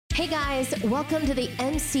Hey guys, welcome to the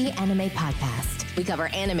MC Anime Podcast. We cover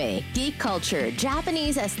anime, geek culture,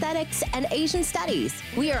 Japanese aesthetics, and Asian studies.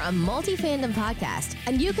 We are a multi-fandom podcast,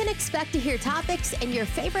 and you can expect to hear topics in your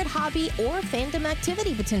favorite hobby or fandom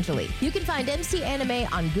activity potentially. You can find MC Anime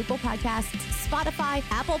on Google Podcasts, Spotify,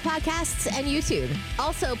 Apple Podcasts, and YouTube.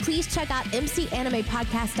 Also, please check out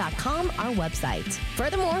mcanimepodcast.com, our website.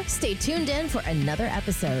 Furthermore, stay tuned in for another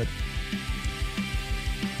episode.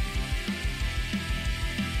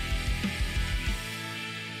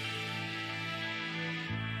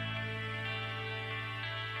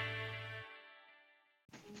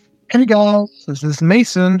 Hey guys, this is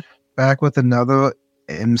Mason, back with another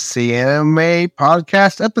MC Anime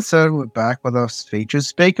podcast episode. We're back with our featured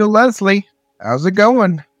speaker, Leslie. How's it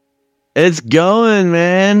going? It's going,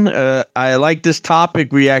 man. I like this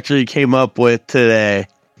topic we actually came up with today.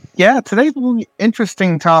 Yeah, today's a really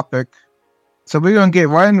interesting topic. So we're going to get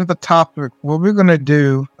right into the topic. What we're going to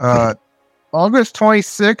do, August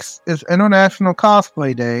 26th is International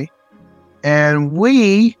Cosplay Day. And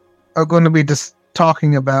we are going to be just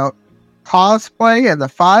talking about cosplay and the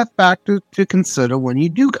 5 factors to consider when you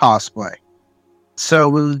do cosplay. So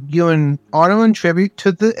we're doing honor and tribute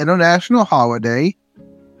to the international holiday,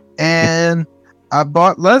 and I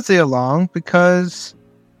brought Leslie along because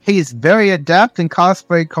he's very adept in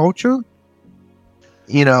cosplay culture.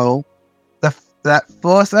 You know, that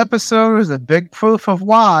first episode is a big proof of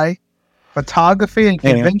why photography and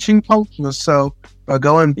convention culture. So we're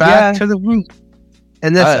going back to the roots.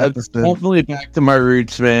 And this definitely back to my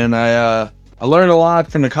roots, man. I learned a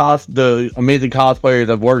lot from the amazing cosplayers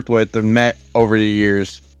I've worked with and met over the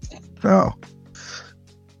years. Oh.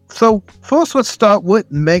 So first let's start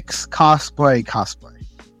what makes cosplay.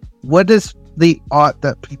 What is the art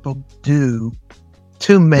that people do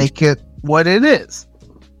to make it what it is?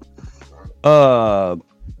 To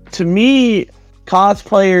me,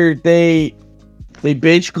 cosplayers, they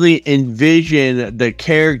basically envision the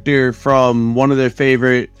character from one of their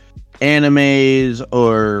favorite animes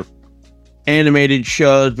or animated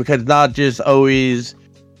shows, because not just always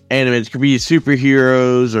anime. It could be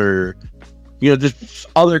superheroes or, just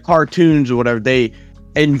other cartoons or whatever. They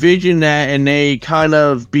envision that and they kind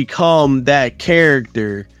of become that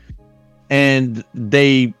character, and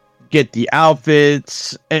they get the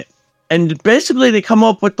outfits and basically they come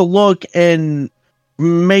up with the look and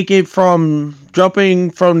make it from jumping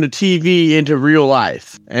from the TV into real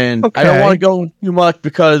life. And I don't want to go too much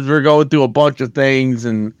because we're going through a bunch of things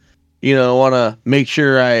and, want to make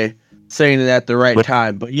sure I saying it at the right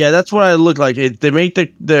time. But yeah, that's what I look like. They make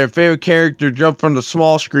their favorite character jump from the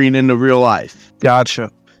small screen into real life.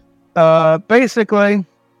 Gotcha. Basically,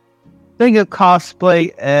 think of cosplay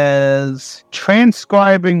as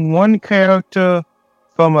transcribing one character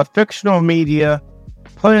from a fictional media,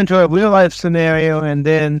 put into a real life scenario, and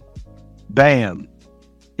then bam,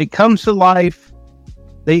 it comes to life.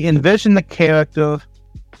 They envision the character,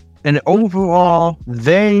 and overall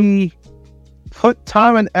they put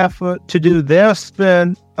time and effort to do their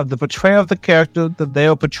spin of the portrayal of the character that they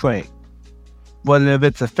are portraying. Whether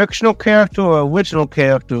it's a fictional character or original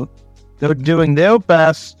character, they're doing their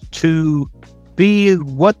best to be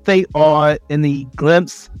what they are in the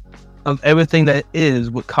glimpse of everything that is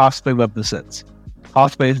what cosplay represents.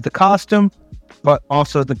 Cosplay is the costume, but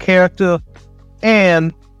also the character,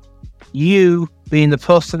 and you being the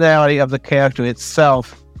personality of the character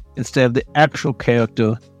itself instead of the actual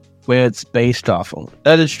character where it's based off of.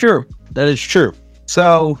 That is true.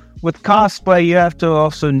 So with cosplay, you have to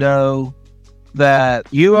also know that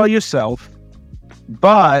you are yourself,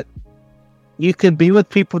 but you can be with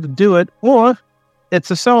people to do it, or it's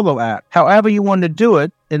a solo act. However you want to do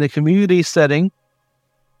it, in a community setting,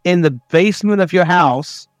 in the basement of your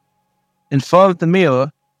house, in front of the mirror,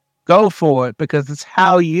 go for it, because it's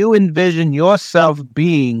how you envision yourself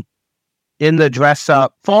being in the dress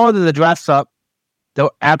up, for the dress up, the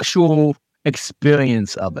actual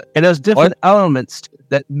experience of it. And there's different elements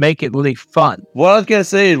that make it really fun. What I was going to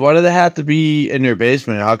say is, why do they have to be in their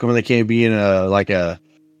basement? How come they can't be in a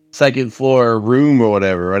second floor room or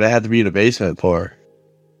whatever? Or they have to be in a basement for?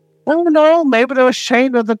 I don't know. Maybe they're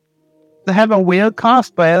ashamed of they have a weird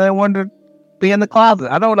cosplay and they want to be in the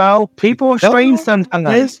closet. I don't know. People are strange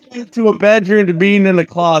sometimes. To a bedroom to being in the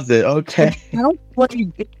closet. Okay.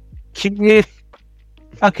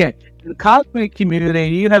 Okay. In the cosplay community,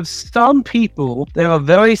 you have some people that are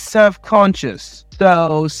very self-conscious.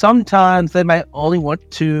 So sometimes they might only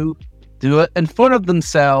want to do it in front of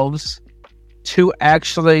themselves to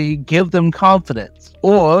actually give them confidence.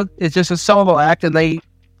 Or it's just a solo act and they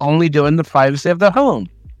only do it in the privacy of their home.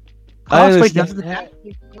 Cosplay doesn't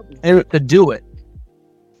have to do it.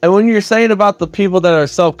 And when you're saying about the people that are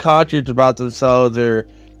self-conscious about themselves or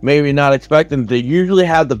maybe not expecting, they usually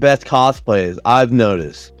have the best cosplays, I've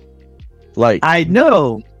noticed. Like, I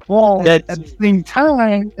know. Well, at the same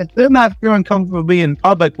time, if they're not feeling comfortable being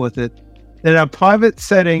public with it, then a private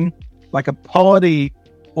setting, like a party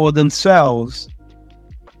or themselves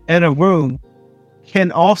in a room,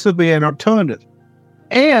 can also be an alternative.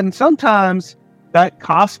 And sometimes that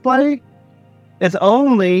cosplay is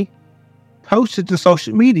only posted to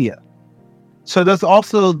social media. So there's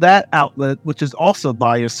also that outlet, which is also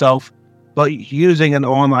by yourself, but using an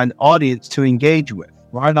online audience to engage with.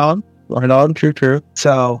 Right on. True.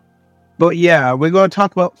 So, but yeah, we're going to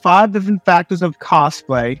talk about 5 different factors of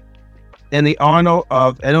cosplay in the honor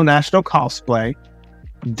of International Cosplay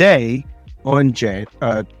Day on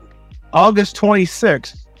August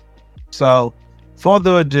 26th. So,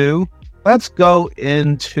 further ado, let's go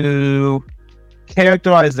into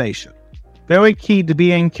characterization. Very key to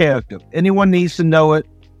being character. Anyone needs to know it.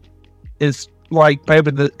 It's like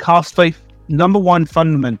maybe the cosplay number 1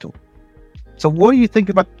 fundamental. So what do you think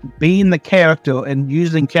about being the character and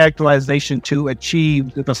using characterization to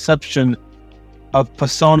achieve the perception of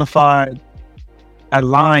personified,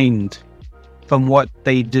 aligned from what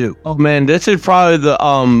they do? Oh man, this is probably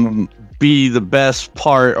be the best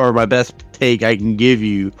part or my best take I can give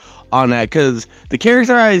you on that, because the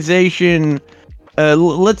characterization,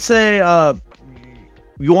 let's say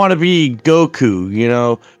you want to be Goku,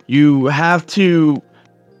 you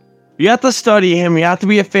have to study him, you have to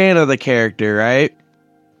be a fan of the character, right?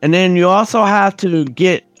 And then you also have to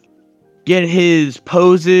get his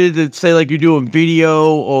poses, and say like you're doing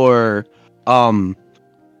video or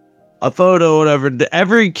a photo or whatever.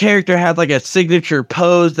 Every character has like a signature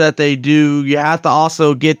pose that they do. You have to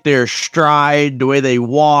also get their stride, the way they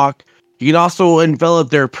walk. You can also envelop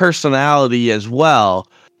their personality as well,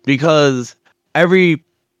 because a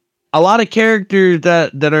lot of characters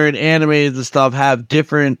that are in animes and stuff have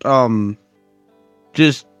different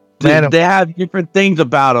they have different things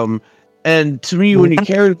about them. And to me, when you're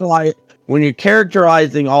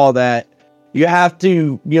characterizing all that, you have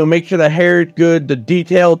to make sure the hair is good, the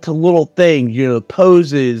detail to little things,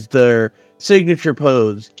 poses, their signature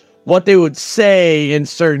pose, what they would say in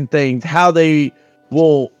certain things, how they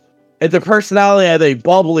will, and their personality. Are they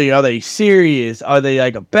bubbly? Are they serious? Are they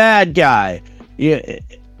like a bad guy? Yeah.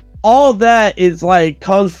 All that is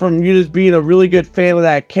comes from you just being a really good fan of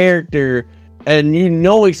that character, and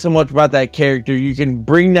knowing so much about that character, you can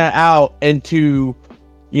bring that out into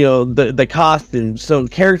the costume. So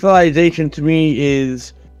characterization to me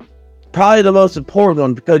is probably the most important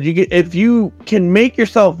one, because if you can make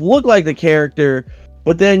yourself look like the character,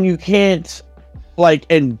 but then you can't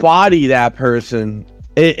embody that person,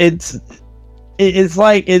 you're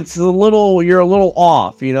a little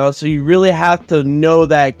off, so you really have to know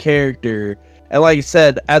that character. And like I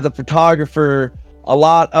said, as a photographer, when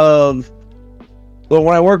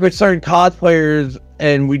I work with certain cosplayers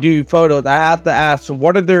and we do photos, I have to ask,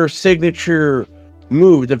 what are their signature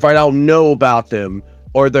moves if I don't know about them,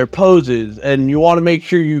 or their poses? And you want to make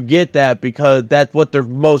sure you get that, because that's what they're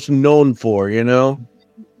most known for,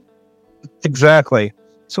 Exactly.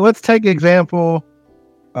 So let's take an example.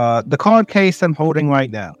 The card case I'm holding right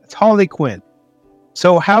now, it's Harley Quinn.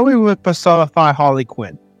 So how we would personify Harley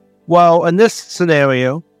Quinn? Well, in this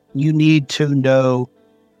scenario, you need to know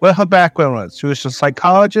what her background is. She was a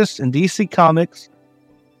psychologist in DC Comics,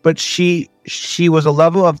 but she was a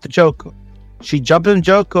lover of the Joker. She jumped in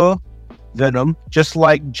Joker venom, just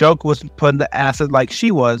like Joker was put in the acid like she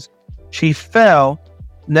was. She fell.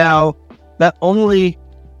 Now, not only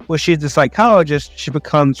was she the psychologist, she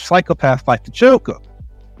becomes psychopath like the Joker.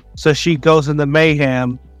 So she goes into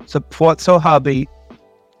mayhem, supports her hubby,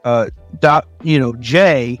 Mr.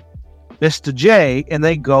 J, and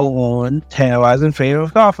they go on terrorizing favor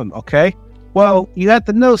of Gotham, okay? Well, you have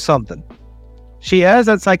to know something. She has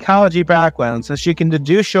that psychology background, so she can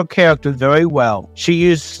deduce your character very well. She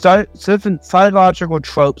used different psychological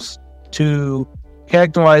tropes to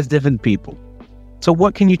characterize different people. So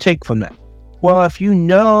what can you take from that? Well, if you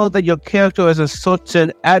know that your character has a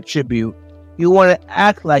certain attribute, you want to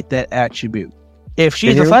act like that attribute. If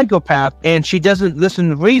she's a psychopath and she doesn't listen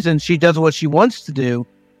to reason, she does what she wants to do.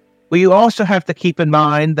 But you also have to keep in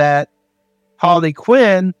mind that Harley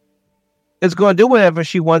Quinn is going to do whatever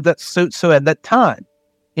she wants that suits her at that time.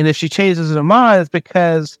 And if she changes her mind, it's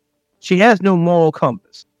because she has no moral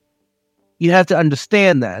compass. You have to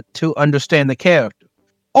understand that to understand the character.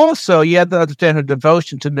 Also, you have to understand her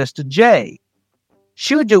devotion to Mr. J.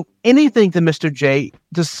 She would do anything to Mr. J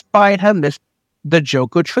despite how the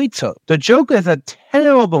Joker treats her. The Joker is a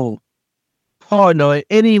terrible partner in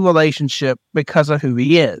any relationship because of who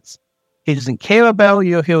he is. He doesn't care about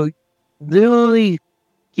you. He'll literally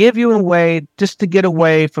give you away just to get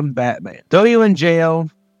away from Batman. Throw you in jail,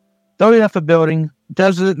 throw you off a building,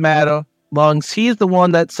 doesn't matter. Long as he's the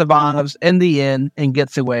one that survives in the end and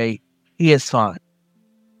gets away, he is fine.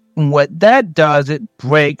 And what that does, it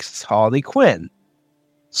breaks Harley Quinn.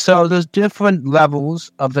 So there's different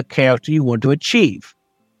levels of the character you want to achieve.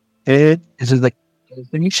 Is it the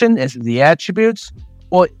characterization? Is it the attributes?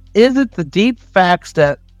 Or is it the deep facts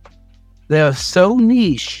that they're so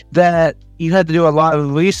niche that you had to do a lot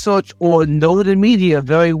of research or know the media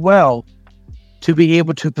very well to be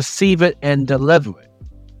able to perceive it and deliver it?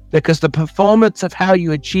 Because the performance of how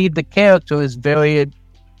you achieve the character is very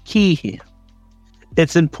key here.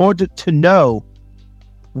 It's important to know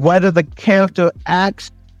whether the character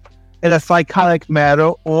acts in a psychotic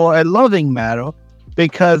manner or a loving manner,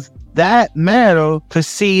 because that manner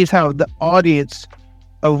perceives how the audience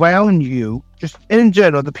around you, just in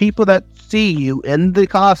general, the people that see you in the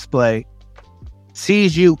cosplay,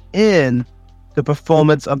 sees you in the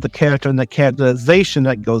performance of the character and the characterization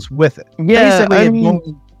that goes with it. Yeah,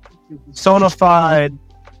 basically, personified,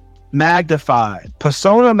 magnified.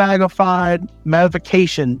 Persona magnified,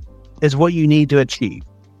 magnification is what you need to achieve.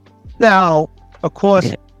 Now, of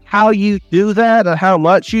course, how you do that or how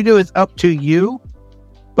much you do is up to you,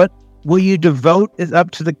 but what you devote is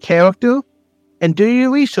up to the character, and do your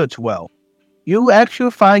research well. You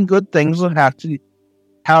actually find good things on how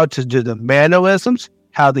to do the mannerisms,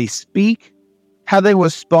 how they speak, how they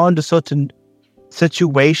respond to certain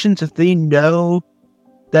situations. If they know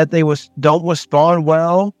that they don't respond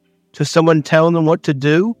well to someone telling them what to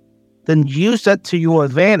do, then use that to your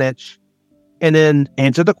advantage and then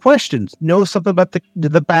answer the questions. Know something about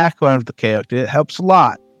the background of the character. It helps a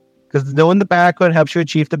lot, because knowing the background helps you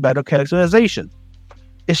achieve the better characterization.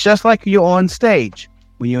 It's just like you're on stage.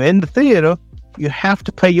 When you're in the theater, you have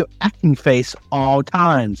to play your acting face all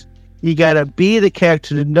times. You gotta be the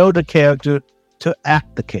character to know the character to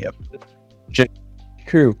act the character.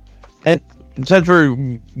 True. And since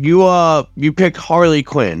you picked Harley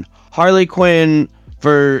Quinn. Harley Quinn,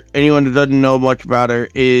 for anyone who doesn't know much about her,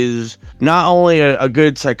 is not only a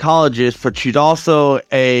good psychologist, but she's also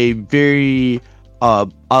a very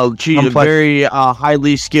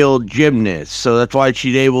highly skilled gymnast. So that's why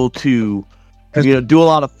she's able to, do a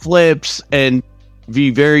lot of flips and be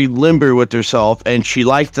very limber with herself. And she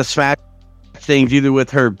likes to smash things either with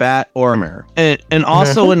her bat or armor. And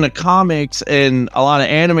also in the comics and a lot of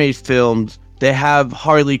anime films, they have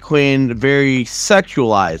Harley Quinn very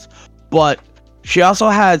sexualized. But she also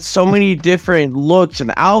had so many different looks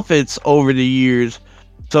and outfits over the years.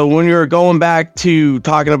 So when you're going back to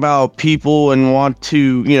talking about people and want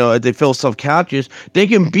to, if they feel self-conscious, they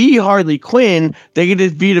can be Harley Quinn. They can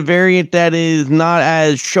just be the variant that is not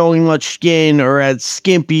as showing much skin or as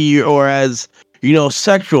skimpy or as,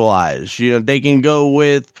 sexualized. They can go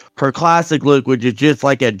with her classic look, which is just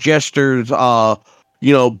like a jester's,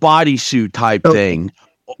 bodysuit type thing.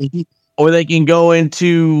 Or they can go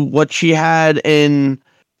into what she had in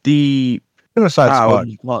the Suicide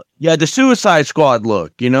Squad. The Suicide Squad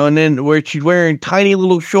look, and then where she's wearing tiny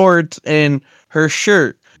little shorts and her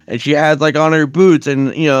shirt, and she had like on her boots,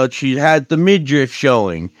 and she had the midriff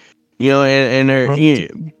showing, and her.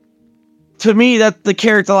 To me, that the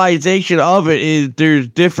characterization of it is there's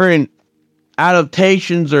different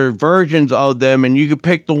adaptations or versions of them, and you can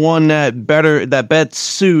pick the one that best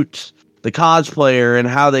suits the cosplayer and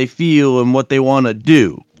how they feel and what they want to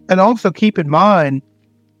do. And also keep in mind,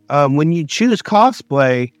 when you choose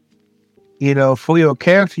cosplay, for your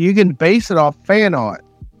character, you can base it off fan art.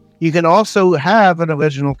 You can also have an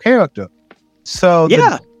original character. So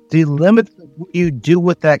the limit of what you do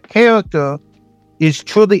with that character is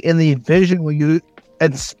truly in the vision where you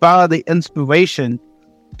inspire the inspiration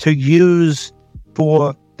to use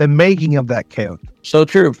for the making of that character. So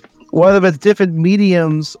true. Whether it's different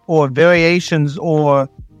mediums or variations or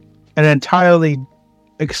an entirely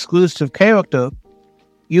exclusive character,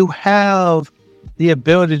 you have the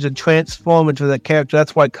ability to transform into that character.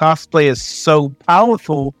 That's why cosplay is so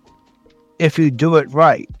powerful if you do it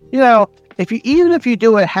right. Even if you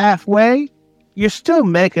do it halfway, you're still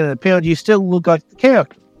making an appearance. You still look like the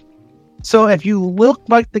character. So if you look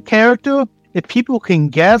like the character, if people can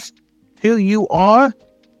guess who you are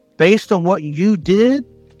based on what you did,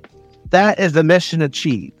 that is the mission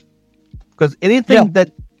achieved. Because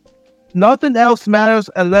nothing else matters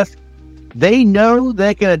unless they know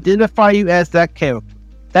they can identify you as that character.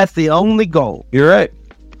 That's the only goal. You're right.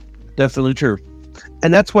 Definitely true.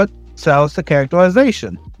 And that's what sells the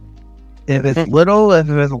characterization. If it's little, if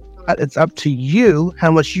it's it's up to you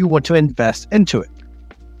how much you want to invest into it.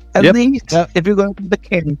 At least, if you're going to the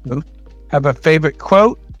character, have a favorite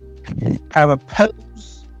quote, have a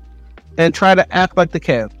pose, and try to act like the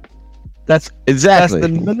character. That's the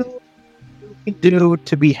minimum you can do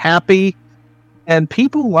to be happy. And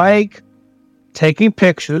people like taking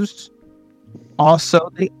pictures. Also,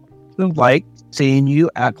 they like seeing you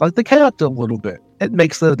act like the character a little bit. It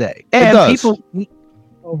makes their day. And people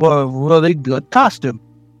have a really good costume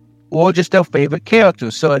or just their favorite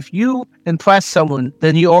character. So if you impress someone,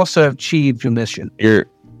 then you also have achieved your mission.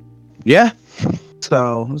 Yeah.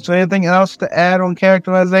 So, is there anything else to add on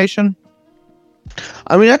characterization?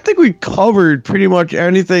 I mean, I think we covered pretty much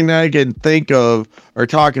anything that I can think of or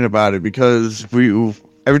talking about it because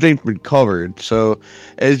everything's been covered. So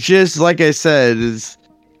it's just like I said, is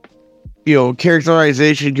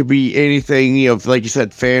characterization could be anything. Like you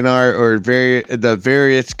said, fan art or the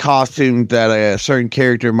various costumes that a certain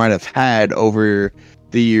character might have had over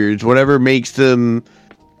the years. Whatever makes them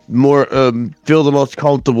more feel the most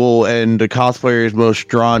comfortable and the cosplayer is most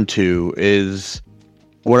drawn to is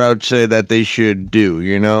what I would say that they should do.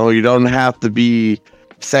 You don't have to be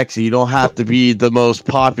sexy. You don't have to be the most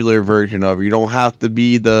popular version of it. You don't have to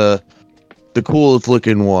be the coolest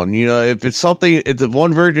looking one. If it's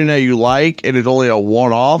one version that you like and it's only a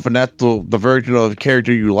one-off and that's the version of the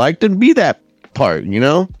character you like, then be that part,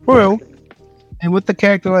 Well, and with the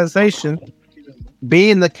characterization,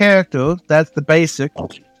 being the character, that's the basic.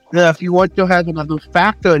 Now, if you want to have another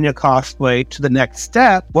factor in your cosplay to the next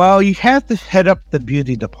step, well, you have to head up the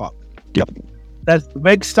beauty department. Yep. That's the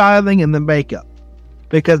wig styling and the makeup.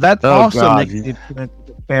 Because that makes the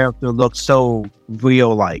character look so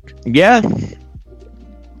real-like. Yeah.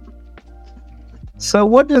 So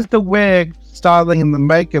what does the wig styling and the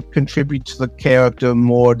makeup contribute to the character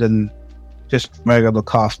more than just regular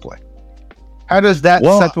cosplay? How does that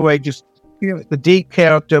separate just the deep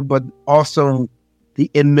character, but also the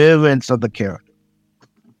immersion of the character?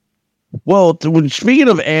 Well, speaking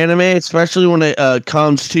of anime, especially when it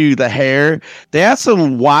comes to the hair, they have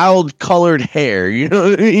some wild colored hair. You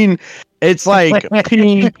know what I mean? It's like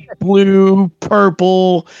pink, blue,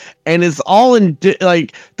 purple, and it's all in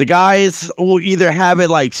like the guys will either have it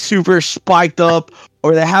like super spiked up,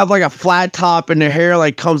 or they have like a flat top, and their hair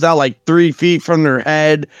like comes out like 3 feet from their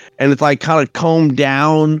head, and it's like kind of combed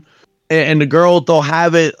down. And the girl, they'll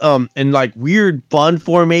have it in like weird bun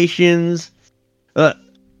formations.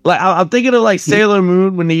 Like I'm thinking of like Sailor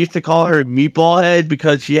Moon when they used to call her Meatball Head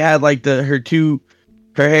because she had like her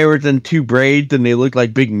hair was in 2 braids and they looked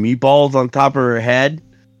like big meatballs on top of her head.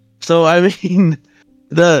 So I mean,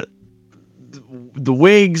 the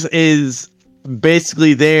wigs is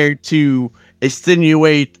basically there to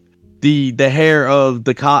extenuate the hair of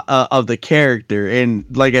the character,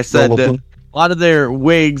 and like I said, a lot of their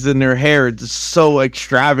wigs and their hair is just so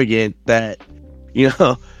extravagant that you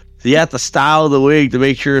have to style the wig to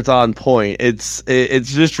make sure it's on point. It's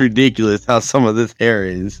just ridiculous how some of this hair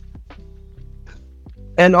is.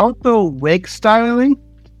 And also wig styling,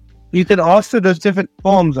 you can also, there's different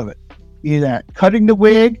forms of it. You got cutting the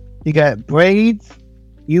wig, you got braids,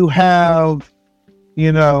 you have,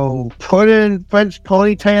 put in French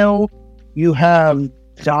ponytail, you have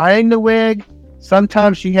dyeing the wig.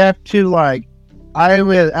 Sometimes you have to like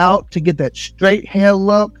iron it out to get that straight hair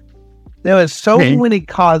look. There are so many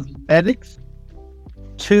cosmetics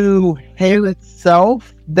to hair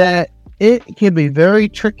itself that it can be very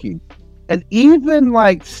tricky. And even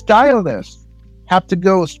like stylists have to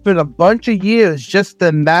go spend a bunch of years just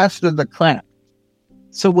to master the craft.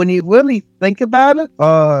 So when you really think about it,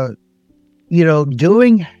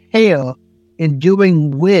 doing hair and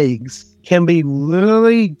doing wigs can be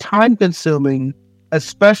really time consuming,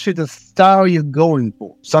 especially the style you're going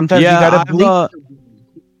for. Sometimes you gotta bleach.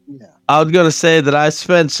 I was gonna say that I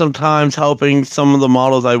spent some time helping some of the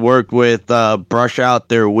models I worked with brush out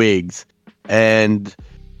their wigs, and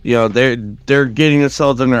they're getting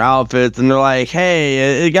themselves in their outfits, and they're like,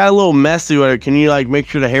 "Hey, it got a little messy with it. Can you like make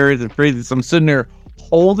sure the hair isn't frizzy?" So I'm sitting there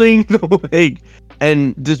holding the wig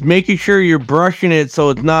and just making sure you're brushing it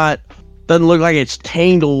so it's doesn't look like it's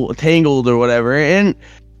tangled or whatever. And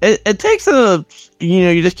it takes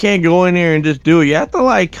you just can't go in there and just do it. You have to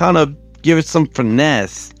like kind of give it some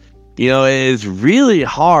finesse. It's really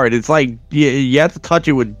hard. It's like you have to touch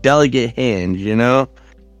it with delicate hands,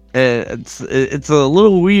 It's a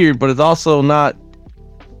little weird, but it's also not.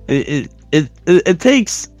 It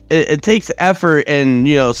takes effort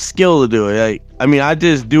and skill to do it. I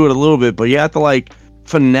just do it a little bit, but you have to like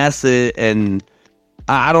finesse it, and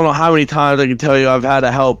I don't know how many times I can tell you I've had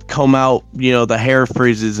to help comb out the hair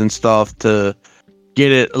frizzes and stuff to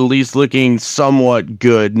get it at least looking somewhat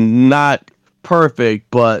good, not perfect,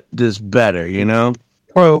 but just better, you know?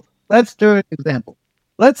 Bro, let's do an example.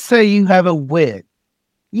 Let's say you have a wig.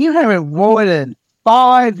 You haven't worn it in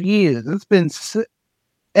 5 years. It's been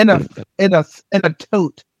in a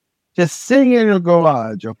tote, just sitting in your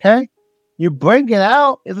garage. Okay, you bring it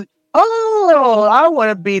out. It's like, oh, I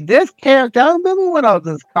want to be this character. I remember when I was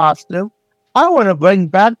this costume. I want to bring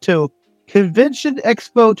back to Convention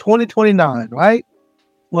Expo 2029. Right?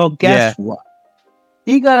 Well, guess what?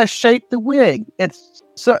 You gotta shape the wig. It's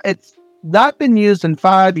not been used in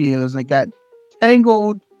 5 years. It got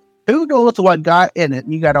tangled. Who knows what got in it?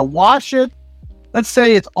 You gotta wash it. Let's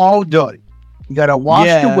say it's all dirty. You gotta wash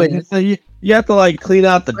the wig. So you have to like clean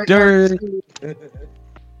out the dirt.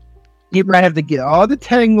 You might have to get all the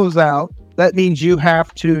tangles out. That means you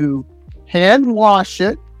have to hand wash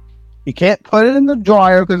it. You can't put it in the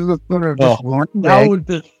dryer because it's gonna that would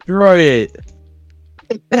destroy it.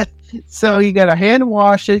 So you gotta hand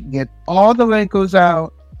wash it, get all the wrinkles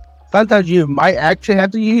out. Sometimes you might actually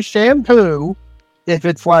have to use shampoo if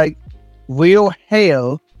it's like real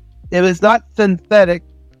hair. If it's not synthetic,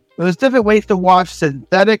 there's different ways to wash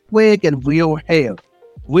synthetic wig and real hair.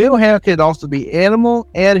 Real hair can also be animal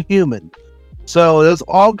and human. So there's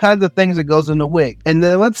all kinds of things that goes in the wig. And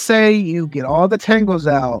then let's say you get all the tangles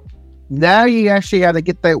out. Now you actually have to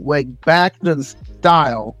get that wig back to the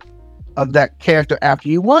style of that character after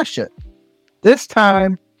you wash it. This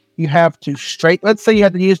time you have to let's say you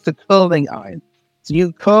have to use the curling iron. So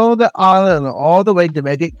you curl the iron all the way to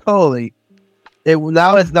make it curly.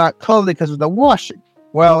 Now it's not curly because of the washing.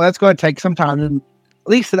 Well, that's going to take some time, at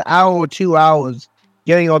least an hour or 2 hours,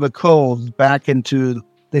 getting all the curls back into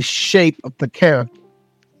the shape of the character.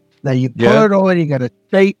 Now you put it on, you got to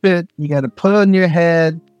shape it, you got to put it on your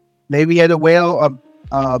head. Maybe you had to wear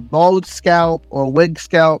a bald scalp or wig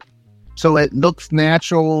scalp so it looks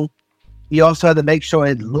natural. You also have to make sure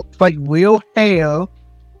it looks like real hair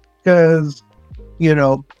because,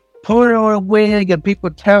 putting on a wig and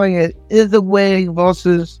people telling it is a wig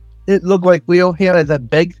versus it look like real hair is a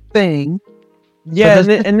big thing. Yeah,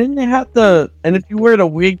 and then they have and if you wear the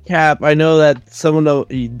wig cap, I know that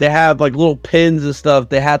they have like little pins and stuff.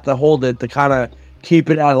 They have to hold it to kind of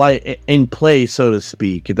keep it in place, so to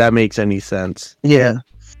speak, if that makes any sense. Yeah.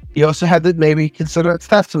 You also have to maybe consider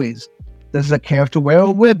accessories. Does the character wear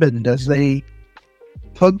a ribbon? Does they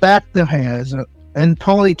put back their hair? And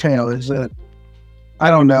ponytail? Is it, I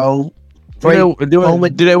don't know. Do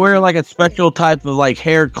they wear like a special type of like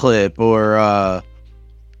hair clip or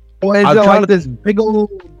is it like this big old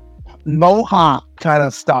mohawk kind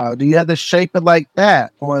of style? Do you have to shape it like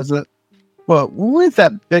that? Or is it, what is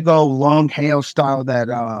that big old long hairstyle that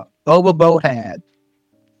Overboat had?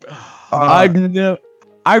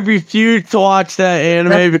 I refuse to watch that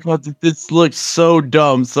anime because this looks so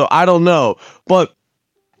dumb. So I don't know, but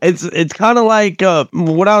it's kind of like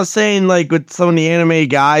what I was saying, like with some of the anime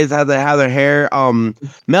guys how they have their hair.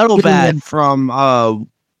 Metal Bat from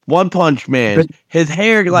One Punch Man, his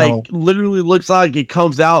hair literally looks like it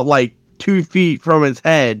comes out like 2 feet from his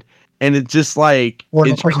head, and it's just like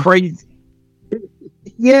it's crazy.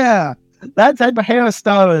 Yeah, that type of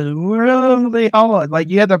hairstyle is really hard. Like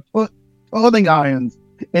you have to put clothing irons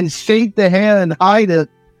and shape the hair and hide it.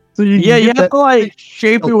 So you have to like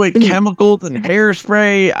shape it with chemicals and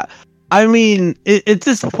hairspray. I mean, it's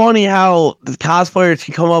just funny how the cosplayers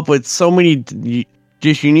can come up with so many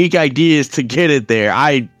just unique ideas to get it there.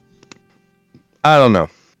 I don't know.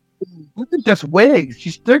 Look at just wigs.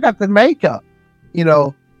 You still got the makeup.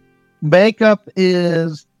 Makeup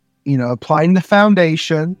is applying the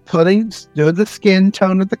foundation, doing the skin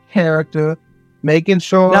tone of the character, making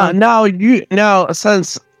sure.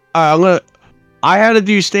 Since I had to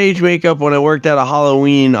do stage makeup when I worked at a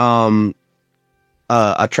Halloween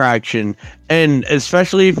attraction, and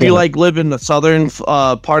especially if you live in the southern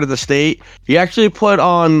part of the state, you actually put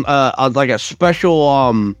on like a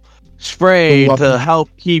special spray to help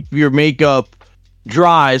keep your makeup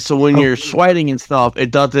dry, so when you're sweating and stuff,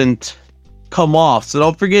 it doesn't come off. So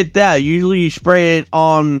don't forget that. Usually you spray it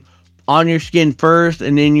on your skin first,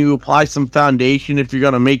 and then you apply some foundation if you're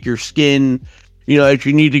gonna make your skin, if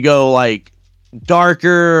you need to go like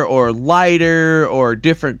darker or lighter or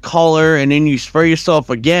different color, and then you spray yourself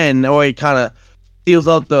again. That way it kind of seals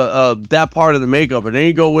up the that part of the makeup, and then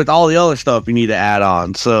you go with all the other stuff you need to add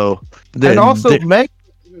on. So make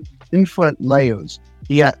different layers.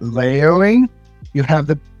 You got layering. You have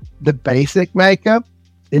the basic makeup,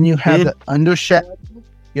 then you have the undershadow.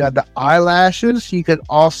 You have the eyelashes. You could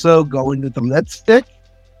also go into the lipstick.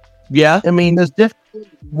 Yeah, I mean, there's different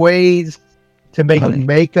ways to make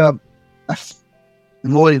makeup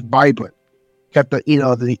more vibrant. got the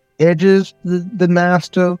the edges, the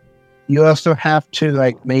master. You also have to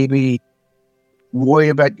like maybe worry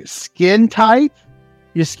about your skin type.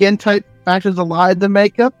 Your skin type factors a lot in the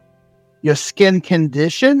makeup. Your skin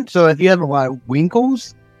condition. So if you have a lot of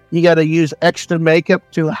wrinkles, you got to use extra makeup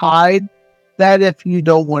to hide that if you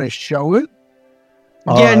don't want to show it.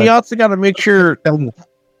 Yeah, and you also got to make sure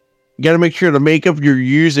the makeup you're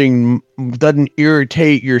using doesn't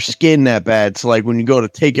irritate your skin that bad. So like when you go to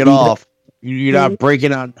take it off, you're not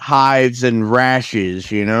breaking out hives and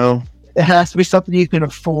rashes, It has to be something you can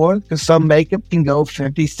afford, because some makeup can go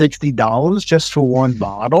 $50, $60 just for one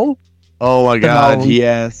bottle. Oh my God,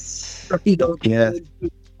 yes. Yes.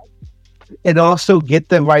 And also get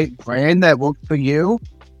the right brand that works for you.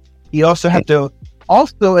 You also have to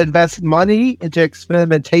invest money into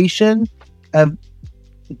experimentation of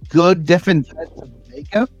good different types of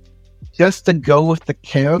makeup just to go with the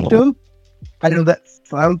character. I know that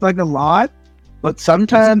sounds like a lot, but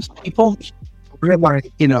sometimes people like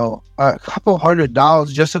a couple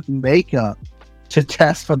 $100 just of makeup to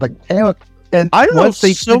test for the character. And I know once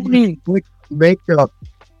they so many makeup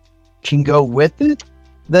can go with it,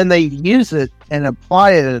 then they use it and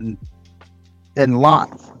apply it in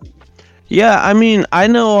lots. Yeah, I mean, I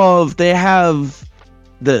know they have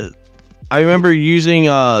I remember using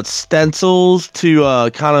stencils to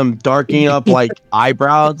kind of darken up like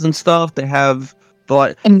eyebrows and stuff. They have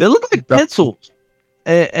they look like pencils.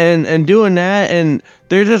 And doing that, and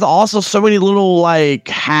there's just also so many little like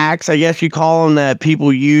hacks, I guess you call them, that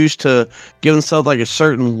people use to give themselves like a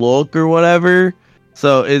certain look or whatever.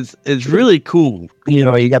 So it's really cool. You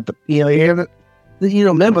got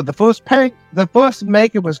remember the first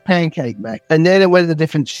makeup was pancake make, and then it went into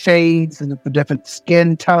different shades and different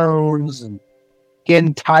skin tones and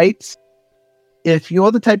skin types. If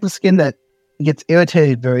you're the type of skin that gets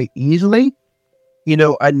irritated very easily,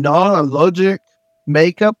 a non-allergic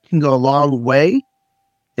makeup can go a long way.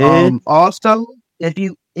 Also, if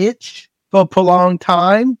you itch for a prolonged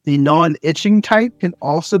time, the non-itching type can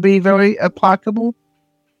also be very applicable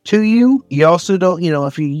to you. You also don't,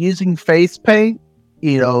 if you're using face paint,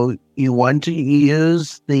 you want to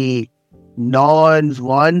use the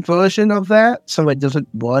non-run version of that so it doesn't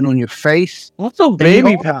run on your face. Also,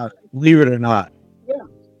 baby powder, believe it or not. Yeah.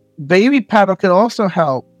 Baby powder can also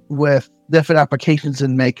help with different applications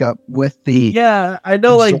in makeup with the... Yeah, I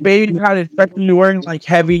know, like, baby powder, especially wearing, like,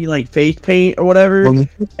 heavy, like, face paint or whatever,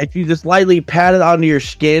 if you just lightly pat it onto your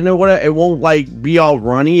skin or whatever, it won't, like, be all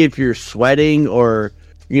runny if you're sweating or,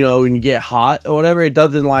 when you get hot or whatever. It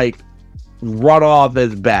doesn't, like, run off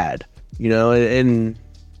as bad, and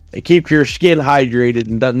it keeps your skin hydrated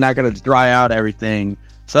and not going to dry out everything.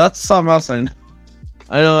 So that's something else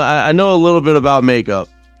I know a little bit about makeup.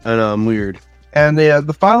 I know, I'm weird. And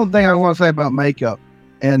the final thing I want to say about makeup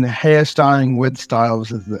and hairstyling with styles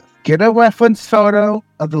is this. Get a reference photo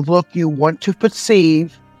of the look you want to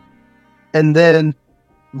perceive, and then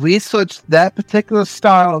research that particular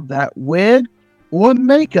style, that wig or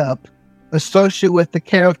makeup associated with the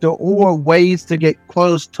character, or ways to get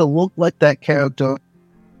close to look like that character,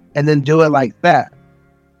 and then do it like that.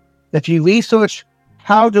 If you research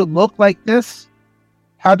how to look like this,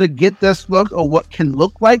 how to get this look, or what can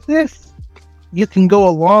look like this, you can go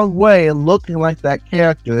a long way in looking like that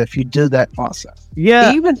character if you do that process.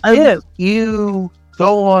 Yeah. Even if you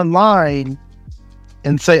go online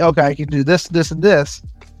and say, okay, I can do this, this, and this.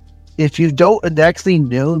 If you don't actually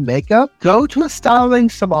know makeup, go to a styling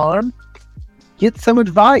salon, get some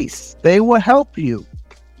advice. They will help you.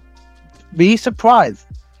 Be surprised.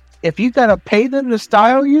 If you gotta pay them to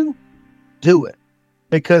style you, do it.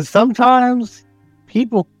 Because sometimes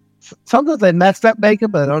they mess up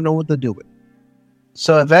makeup, but they don't know what to do with.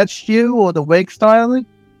 So if that's you or the wig styling,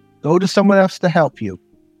 go to someone else to help you.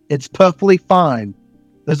 It's perfectly fine.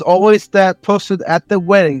 There's always that person at the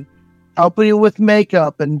wedding helping you with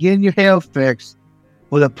makeup and getting your hair fixed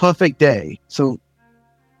with a perfect day. So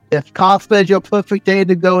if cosplay is your perfect day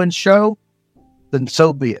to go and show, then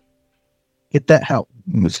so be it. Get that help.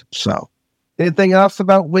 So, anything else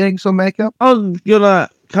about wigs or makeup? I was gonna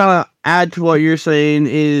kind of add to what you're saying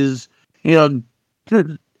is,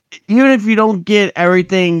 even if you don't get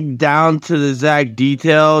everything down to the exact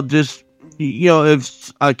detail, just,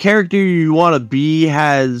 if a character you want to be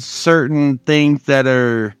has certain things that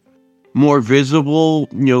are more visible,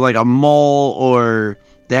 like a mole, or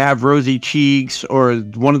they have rosy cheeks, or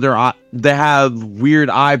they have weird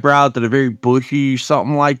eyebrows that are very bushy,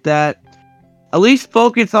 something like that. At least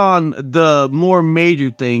focus on the more major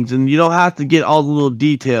things, and you don't have to get all the little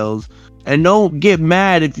details. And don't get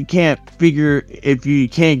mad if you can't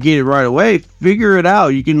get it right away. Figure it out.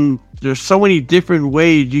 You can there's so many different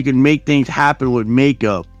ways you can make things happen with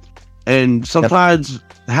makeup, and sometimes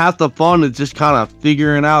half the fun is just kind of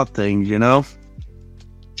figuring out things, you know.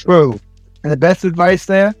 True. And the best advice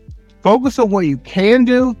there: focus on what you can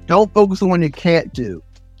do. Don't focus on what you can't do.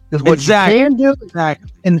 Because what you can do,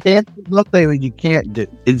 enhance the look that you can't do.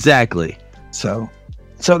 Exactly. So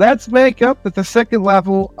that's makeup. That's the second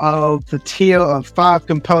level of the tier of 5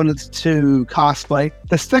 components to cosplay.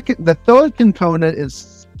 The third component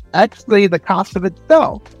is actually the costume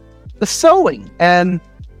itself, the sewing, and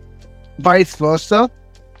vice versa.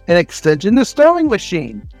 An extension, the sewing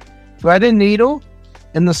machine, thread and needle,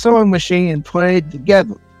 and the sewing machine, and put it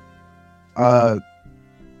together.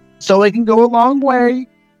 So it can go a long way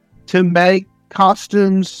to make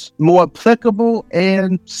costumes more applicable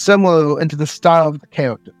and similar into the style of the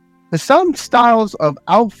character. There's some styles of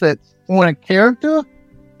outfits on a character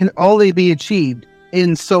can only be achieved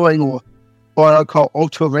in sewing or what I call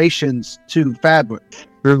alterations to fabric.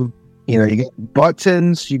 You know, you get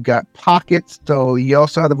buttons, you got pockets, so you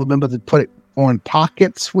also have to remember to put it on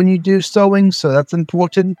pockets when you do sewing, so that's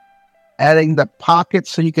important. Adding the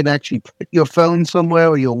pockets so you can actually put your phone somewhere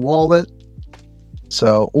or your wallet.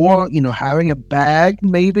 So, or, you know, having a bag,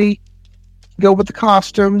 maybe, go with the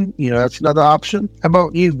costume. You know, that's another option. How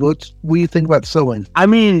about you? What do you think about sewing? I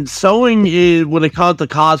mean, sewing is, when it comes to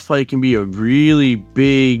cosplay, can be a really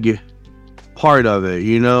big part of it,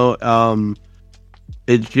 you know?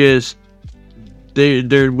 It's just,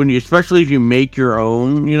 when you, especially if you make your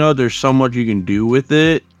own, you know, there's so much you can do with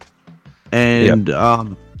it. And,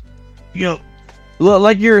 you know,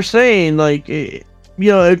 like you were saying, like, you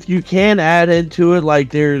know, if you can add into it, like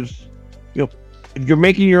there's, you know, if you're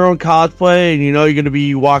making your own cosplay and you know you're going to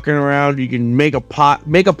be walking around, you can make a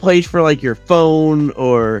place for like your phone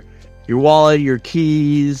or your wallet, your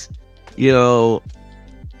keys, you know,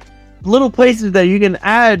 little places that you can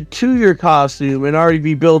add to your costume and already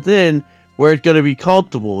be built in where it's going to be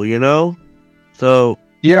comfortable, you know? So,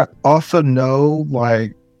 yeah. Also know,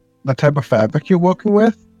 like, the type of fabric you're working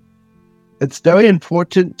with. It's very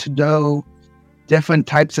important to know different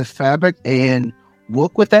types of fabric and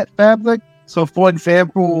work with that fabric. So, for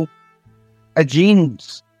example, a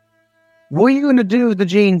jeans. What are you going to do if the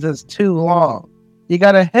jeans is too long? You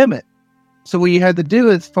got to hem it. So what you have to do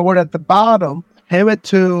is fold at the bottom, hem it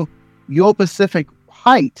to your specific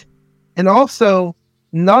height. And also,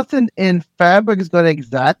 nothing in fabric is going to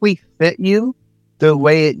exactly fit you the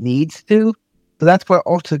way it needs to. So that's where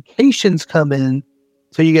alterations come in.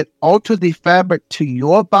 So you get alter the fabric to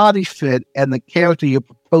your body fit and the character you're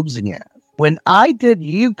proposing as. When I did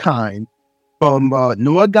Yukine from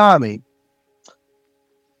Noragami,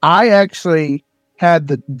 I actually had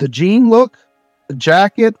the jean look, the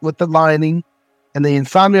jacket with the lining, and the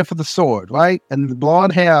insomnia for the sword, right? And the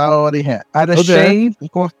blonde hair I already had. I had a shave,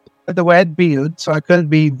 of course, I had the red beard, so I couldn't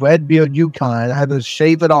be red beard Yukine. I had to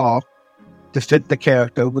shave it off to fit the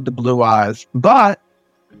character with the blue eyes. But,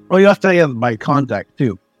 well, you have to have my contact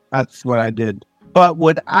too. That's what I did. But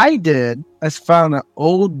what I did is found an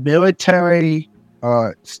old military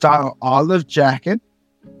style olive jacket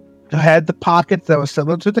that had the pockets that were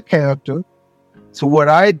similar to the character. So what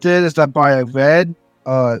I did is I buy a red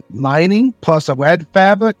lining plus a red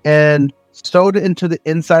fabric and sewed it into the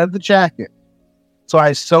inside of the jacket. So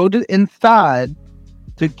I sewed it inside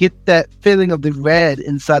to get that feeling of the red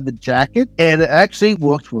inside the jacket, and it actually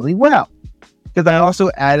worked really well. Because I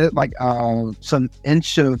also added like some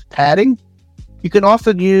inch of padding. You can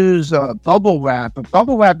also use bubble wrap, but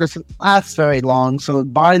bubble wrap doesn't last very long, so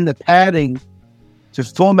buying the padding to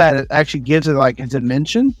format it actually gives it like a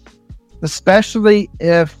dimension, especially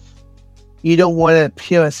if you don't want it to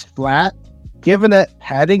appear as flat. Given that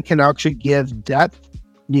padding can actually give depth,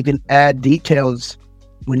 you can add details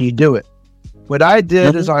when you do it. What I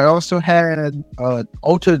did is I also had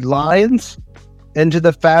altered lines into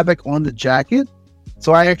the fabric on the jacket.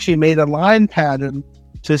 So I actually made a line pattern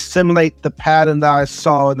to simulate the pattern that I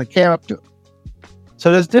saw in the character.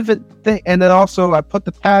 So there's different things. And then also I put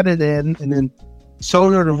the pattern in and then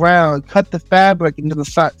sewed it around, cut the fabric into the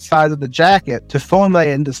sides of the jacket to formulate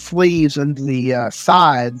into sleeves and the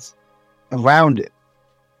sides around it.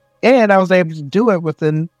 And I was able to do it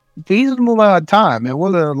within a reasonable amount of time. It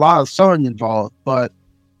wasn't a lot of sewing involved, but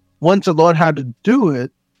once I learned how to do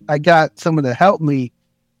it, I got someone to help me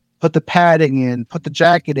put the padding in, put the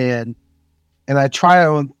jacket in, and I tried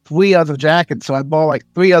on 3 other jackets. So I bought like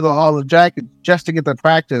 3 other olive jackets just to get the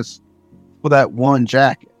practice for that one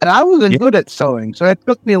jacket. And I wasn't good at sewing, so it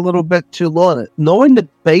took me a little bit to learn it. Knowing the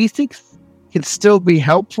basics can still be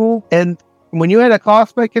helpful. And when you're at a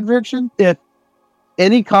cosplay convention, if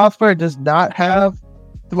any cosplayer does not have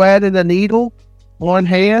thread and a needle on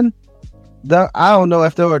hand, I don't know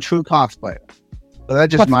if they're a true cosplayer. But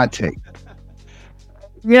that's just my take.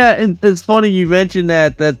 Yeah, and it's funny you mentioned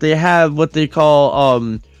that they have what they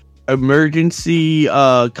call emergency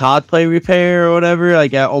cosplay repair or whatever,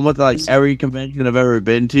 like at almost like every convention I've ever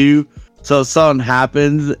been to. So if something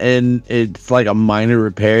happens and it's like a minor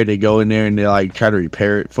repair, they go in there and they like try to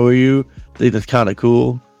repair it for you. I think that's kind of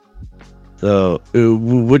cool. So,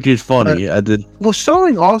 which is funny. Well,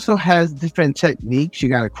 sewing also has different techniques. You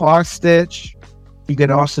got a cross stitch. You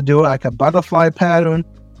can also do it like a butterfly pattern.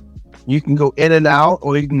 You can go in and out,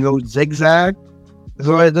 or you can go zigzag.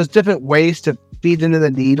 So there's different ways to feed into the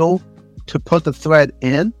needle to put the thread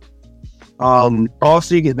in.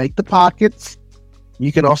 Also, you can make the pockets.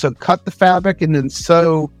 You can also cut the fabric and then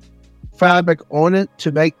sew fabric on it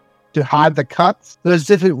to hide the cuts. There's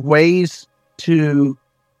different ways to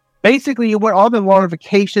basically you want all the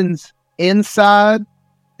modifications inside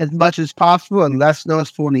as much as possible and less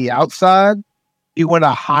noticeable on the outside. You want to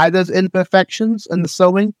hide those imperfections in the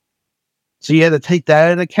sewing. So you have to take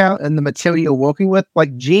that into account and the material you're working with.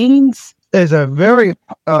 Like jeans is a very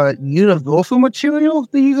universal material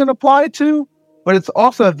that you can apply to, but it's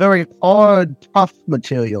also a very hard, tough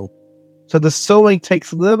material. So the sewing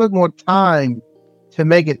takes a little bit more time to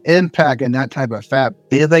make an impact in that type of fabric.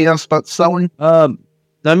 Anything else about sewing?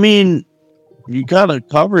 I mean, you kind of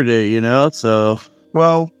covered it, so.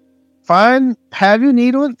 Well, have your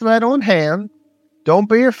needle and thread on hand. Don't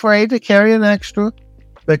be afraid to carry an extra.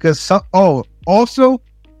 Because also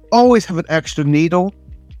always have an extra needle.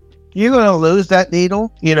 You're gonna lose that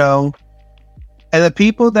needle, and the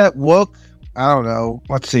people that work, I don't know.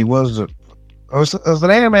 Let's see, what was it? It was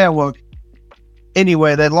an anime at work.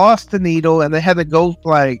 Anyway, they lost the needle and they had to go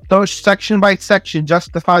go section by section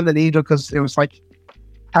just to find the needle because it was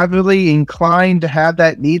heavily inclined to have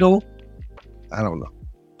that needle. I don't know,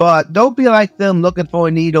 but don't be like them looking for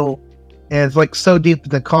a needle. And it's so deep in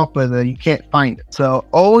the copper that you can't find it. So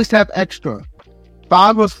always have extra.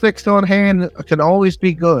 5 or 6 on hand can always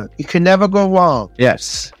be good. You can never go wrong.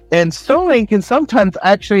 Yes. And sewing can sometimes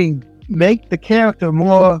actually make the character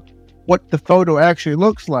more what the photo actually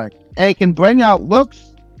looks like. And it can bring out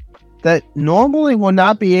looks that normally will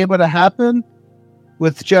not be able to happen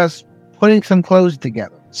with just putting some clothes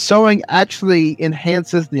together. Sewing actually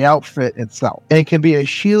enhances the outfit itself. And it can be a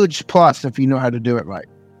huge plus if you know how to do it right.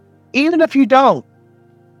 Even if you don't,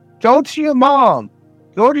 go to your mom,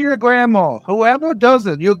 go to your grandma, whoever does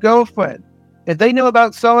it, your girlfriend. If they know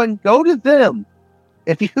about sewing, go to them.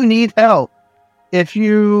 If you need help, if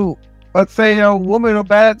you, let's say a woman are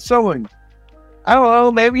bad at sewing, I don't know,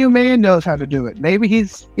 maybe your man knows how to do it. Maybe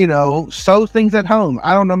he's, sews things at home.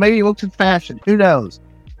 I don't know, maybe he looks at fashion, who knows?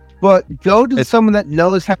 But go to someone that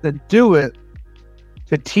knows how to do it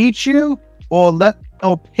to teach you or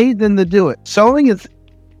pay them to do it. Sewing is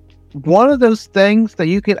one of those things that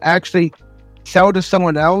you can actually sell to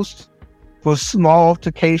someone else for small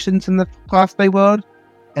altercations in the cosplay world,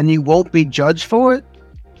 and you won't be judged for it.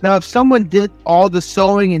 Now, if someone did all the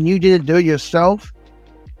sewing and you didn't do it yourself,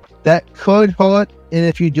 that could hurt. And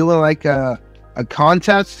if you're doing a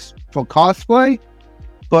contest for cosplay,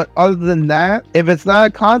 but other than that, if it's not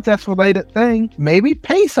a contest related thing, maybe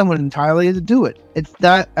pay someone entirely to do it. It's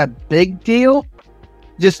not a big deal.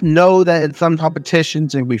 Just know that in some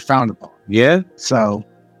competitions it'll be frowned upon. Yeah. So,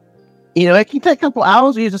 it can take a couple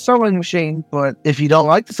hours to use a sewing machine, but if you don't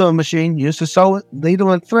like the sewing machine, use the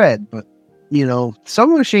needle and thread. But,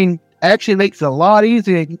 sewing machine actually makes it a lot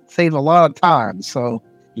easier and saves a lot of time. So,